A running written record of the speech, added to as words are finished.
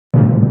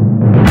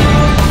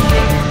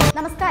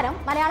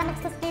Malayalam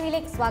express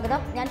ടിവിയിലേക്ക്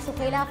സ്വാഗതം. ഞാൻ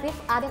സുഹൈല ഹഫീഫ്.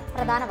 ആദ്യം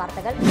പ്രധാന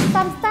വാർത്തകൾ.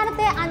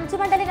 സംസ്ഥാനത്തെ 5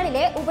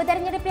 മണ്ഡലങ്ങളിലെ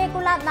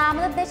ഉപതെരഞ്ഞെടുപ്പിലേക്കുള്ള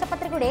നാമനിർദ്ദേശ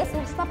പത്രികയുടെ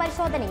സൂക്ഷ്മ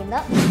പരിശോധന ഇന്ന്.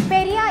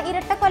 പെരിയ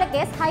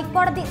ഇരട്ടക്കൊലക്കേസ്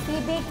ഹൈക്കോടതി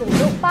സിബിഐക്ക്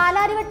വിട്ടു.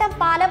 പാലാരിവട്ടം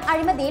പാലം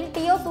അഴിമതിയിൽ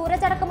ടിഒ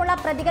സൂരജ് അടക്കമുള്ള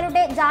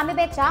പ്രതികളുടെ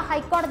ജാമ്യാപേക്ഷ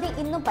ഹൈക്കോടതി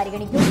ഇന്നും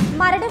പരിഗണിക്കും.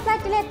 മരട്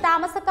ഫ്ളാറ്റിലെ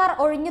താമസക്കാർ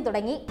ഒഴിഞ്ഞു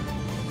തുടങ്ങി.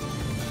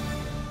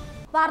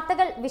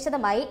 വാർത്തകൾ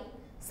വിശദമായി.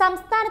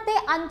 സംസ്ഥാനത്തെ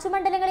 5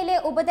 മണ്ഡലങ്ങളിലെ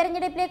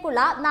ഉപതെരഞ്ഞെടുപ്പിലേക്കുള്ള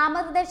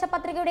നാമനിർദ്ദേശ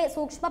പത്രികയുടെ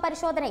സൂക്ഷ്മ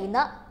പരിശോധന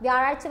ഇന്ന്.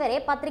 വ്യാഴാഴ്ച വരെ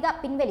പത്രിക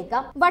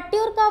പിൻവലിക്കാം.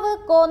 വട്ടിയൂർക്കാവ്,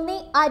 കോന്നി,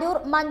 അരൂർ,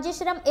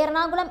 മഞ്ചേശ്വരം,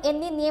 എറണാകുളം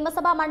എന്നീ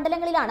നിയമസഭാ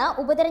മണ്ഡലങ്ങളിലാണ്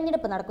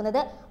ഉപതെരഞ്ഞെടുപ്പ്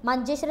നടക്കുന്നത്.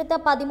 മഞ്ചേശ്വരത്ത്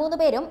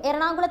 13 പേരും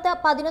എറണാകുളത്ത്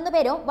 11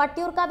 പേരും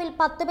വട്ടിയൂർക്കാവിൽ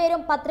 10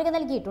 പേരും പത്രിക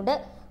നൽകിയിട്ടുണ്ട്.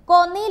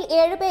 കോന്നിയിൽ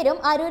 7 പേരും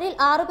അരൂരിൽ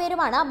 6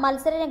 പേരുമാണ്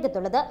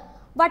മത്സരരംഗത്തുള്ളത്.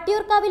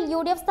 വട്ടിയൂർക്കാവിൽ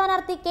UDF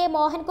സ്ഥാനാർത്ഥി കെ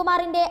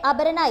മോഹൻകുമാറിന്റെ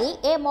അപരനായി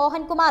എ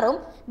മോഹൻകുമാറും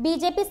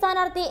BJP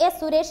സ്ഥാനാർത്ഥി S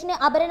സുരേഷിന്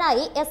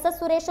അപരനായി SS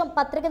സുരേഷും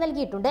പത്രിക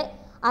നൽകിയിട്ടുണ്ട്.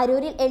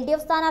 അരൂരിൽ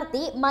LDF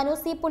സ്ഥാനാർത്ഥി Manu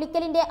C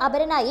പുളിക്കലിന്റെ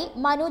അപരനായി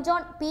Manu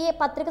John PA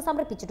പത്രിക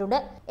സമർപ്പിച്ചിട്ടുണ്ട്.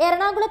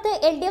 എറണാകുളത്ത്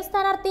LDF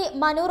സ്ഥാനാർത്ഥി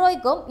മനു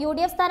റോയ്ക്കും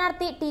UDF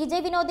സ്ഥാനാർത്ഥി TJ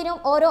വിനോദിനും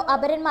ഓരോ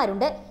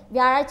അപരന്മാരുണ്ട്.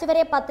 വ്യാഴാഴ്ച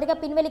വരെ പത്രിക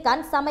പിൻവലിക്കാൻ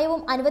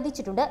സമയവും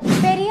അനുവദിച്ചിട്ടുണ്ട്.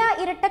 പെരിയ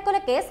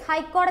ഇരട്ടക്കൊലക്കേസ്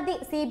ഹൈക്കോടതി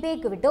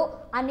CBIക്ക് വിട്ടു.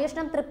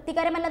 അന്വേഷണം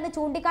തൃപ്തികരമല്ലെന്ന്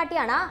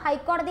ചൂണ്ടിക്കാട്ടിയാണ്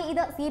ഹൈക്കോടതി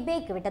ഇത്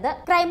CBIക്ക് വിട്ടത്.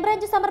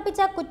 ക്രൈംബ്രാഞ്ച്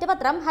സമർപ്പിച്ച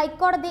കുറ്റപത്രം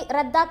ഹൈക്കോടതി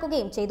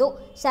റദ്ദാക്കുകയും ചെയ്തു.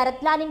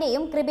 ശരത്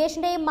ലാലിന്റെയും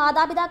കൃപേഷിന്റെയും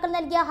മാതാപിതാക്കൾ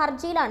നൽകിയ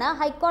ഹർജിയിലാണ്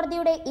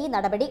ഹൈക്കോടതിയുടെ ഈ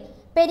നടപടി.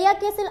 പെരിയ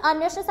കേസിൽ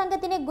അന്വേഷണ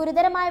സംഘത്തിന്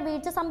ഗുരുതരമായ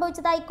വീഴ്ച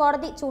സംഭവിച്ചതായി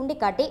കോടതി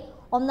ചൂണ്ടിക്കാട്ടി.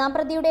 ഒന്നാം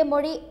പ്രതിയുടെ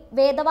മൊഴി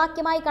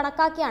വേദവാക്യമായി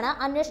കണക്കാക്കിയാണ്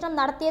അന്വേഷണം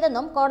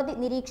നടത്തിയതെന്നും കോടതി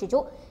നിരീക്ഷിച്ചു.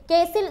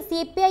 കേസിൽ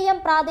CPIM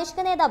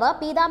പ്രാദേശിക നേതാവ്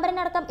പീതാംബരൻ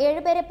അടക്കം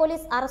 7 പേരെ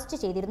പോലീസ് അറസ്റ്റ്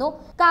ചെയ്തിരുന്നു.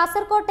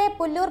 കാസർകോട്ടെ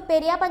പുല്ലൂർ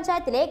പെരിയ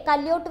പഞ്ചായത്തിലെ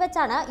കല്യോട്ട്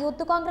വെച്ചാണ്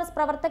യൂത്ത് കോൺഗ്രസ്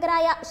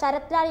പ്രവർത്തകരായ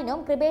ശരത്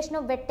ലാലിനും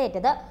കൃപേഷിനും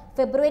വെട്ടേറ്റത്.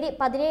 ഫെബ്രുവരി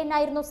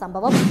 17-നായിരുന്നു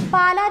സംഭവം.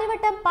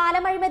 പാലാരിവട്ടം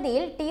പാലം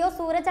അഴിമതിയിൽ ടിഒ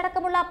സൂരജ്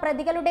അടക്കമുള്ള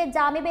പ്രതികളുടെ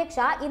ജാമ്യാപേക്ഷ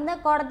ഇന്ന്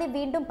കോടതി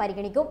വീണ്ടും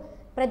പരിഗണിക്കും.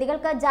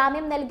 പ്രതികൾക്ക്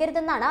ജാമ്യം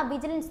നൽകരുതെന്നാണ്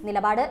വിജിലൻസ്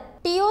നിലപാട്.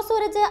 ടിഒ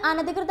സൂരജ്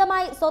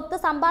അനധികൃതമായി സ്വത്ത്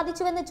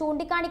സമ്പാദിച്ചുവെന്ന്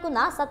ചൂണ്ടിക്കാണിക്കുന്ന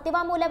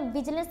സത്യവാങ്മൂലം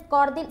വിജിലൻസ്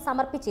കോടതിയിൽ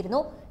സമർപ്പിച്ചിരുന്നു.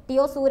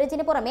 ടിഒ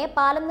സൂരജിന് പുറമെ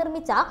പാലം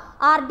നിർമ്മിച്ച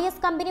RDS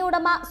കമ്പനി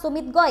ഉടമ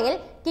സുമിത് ഗോയൽ,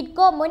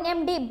 കിറ്റ്കോ മുൻ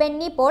MD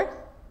ബെന്നി പോൾ,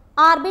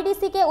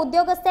 RBDCK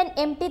ഉദ്യോഗസ്ഥൻ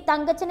MT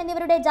തങ്കച്ചൻ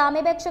എന്നിവരുടെ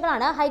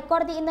ജാമ്യാപേക്ഷകളാണ്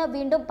ഹൈക്കോടതി ഇന്ന്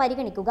വീണ്ടും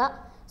പരിഗണിക്കുക.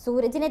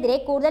 സൂരജിനെതിരെ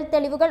കൂടുതൽ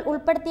തെളിവുകൾ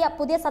ഉൾപ്പെടുത്തിയ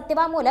പുതിയ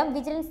സത്യവാങ്മൂലം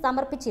വിജിലൻസ്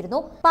സമർപ്പിച്ചിരുന്നു.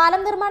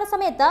 പാലം നിർമ്മാണ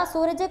സമയത്ത്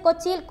സൂരജ്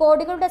കൊച്ചിയിൽ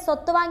കോടികളുടെ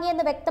സ്വത്ത്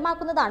വാങ്ങിയെന്ന്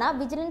വ്യക്തമാക്കുന്നതാണ്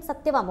വിജിലൻസ്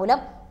സത്യവാങ്മൂലം.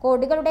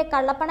 കോടികളുടെ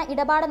കള്ളപ്പണ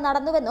ഇടപാട്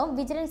നടന്നുവെന്നും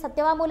വിജിലൻസ്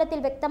സത്യവാങ്മൂലത്തിൽ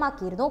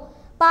വ്യക്തമാക്കിയിരുന്നു.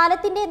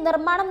 പാലത്തിന്റെ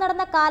നിർമ്മാണം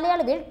നടന്ന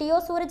കാലയളവിൽ ടിഒ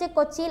സൂരജ്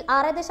കൊച്ചിയിൽ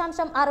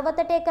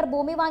 6.68 ഏക്കർ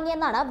ഭൂമി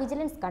വാങ്ങിയെന്നാണ്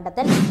വിജിലൻസ്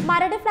കണ്ടെത്തൽ.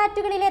 മരട്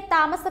ഫ്ളാറ്റുകളിലെ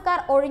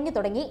താമസക്കാർ ഒഴിഞ്ഞു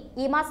തുടങ്ങി.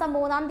 ഈ മാസം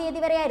 3-ാം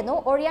തീയതി വരെയായിരുന്നു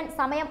ഒഴിയാൻ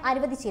സമയം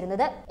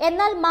അനുവദിച്ചിരുന്നത്.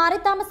 എന്നാൽ മാറി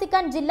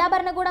താമസിക്കാൻ ജില്ലാ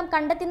ഭരണകൂടം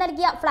കണ്ടെത്തി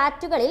നൽകിയ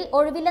ഫ്ളാറ്റുകളിൽ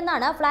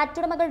ഒഴിവില്ലെന്നാണ് ഫ്ളാറ്റ്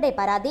ഉടമകളുടെ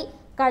പരാതി.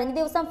 കഴിഞ്ഞ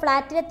ദിവസം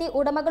ഫ്ളാറ്റിലെത്തി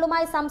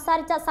ഉടമകളുമായി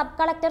സംസാരിച്ച സബ്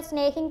കളക്ടർ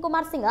സ്നേഹിൻ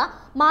കുമാർ സിംഗ്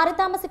മാറി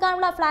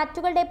താമസിക്കാനുള്ള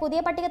ഫ്ളാറ്റുകളുടെ പുതിയ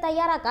പട്ടിക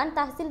തയ്യാറാക്കാൻ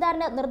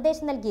തഹസിൽദാറിന്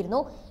നിർദ്ദേശം നൽകിയിരുന്നു.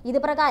 ഇത്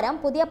പ്രകാരം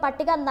പുതിയ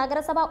പട്ടിക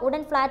നഗരസഭ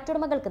ഉടൻ ഫ്ളാറ്റ്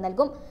ഉടമകൾക്ക്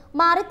നൽകും.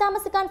 മാറി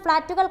താമസിക്കാൻ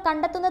ഫ്ളാറ്റുകൾ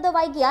കണ്ടെത്തുന്നത്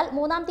വൈകിയാൽ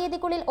 3-ാം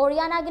തീയതിക്കുള്ളിൽ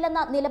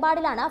ഒഴിയാനാകില്ലെന്ന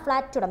നിലപാടിലാണ്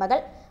ഫ്ളാറ്റ് ഉടമകൾ.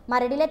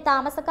 മരടിലെ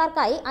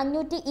താമസക്കാർക്കായി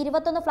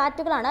 521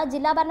 ഫ്ളാറ്റുകളാണ്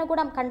ജില്ലാ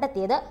ഭരണകൂടം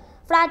കണ്ടെത്തിയത്.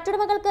 ഫ്ളാറ്റ്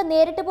ഉടമകൾക്ക്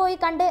നേരിട്ട് പോയി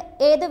കണ്ട്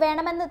ഏത്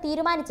വേണമെന്ന്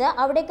തീരുമാനിച്ച്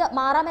അവിടേക്ക്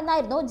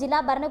മാറാമെന്നായിരുന്നു ജില്ലാ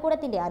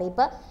ഭരണകൂടത്തിന്റെ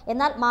അറിയിപ്പ്.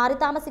 എന്നാൽ മാറി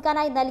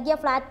താമസിക്കാനായി നൽകിയ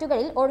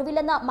ഫ്ളാറ്റുകളിൽ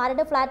ഒഴിവില്ലെന്ന്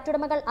മരട് ഫ്ളാറ്റ്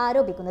ഉടമകൾ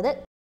ആരോപിക്കുന്നത്.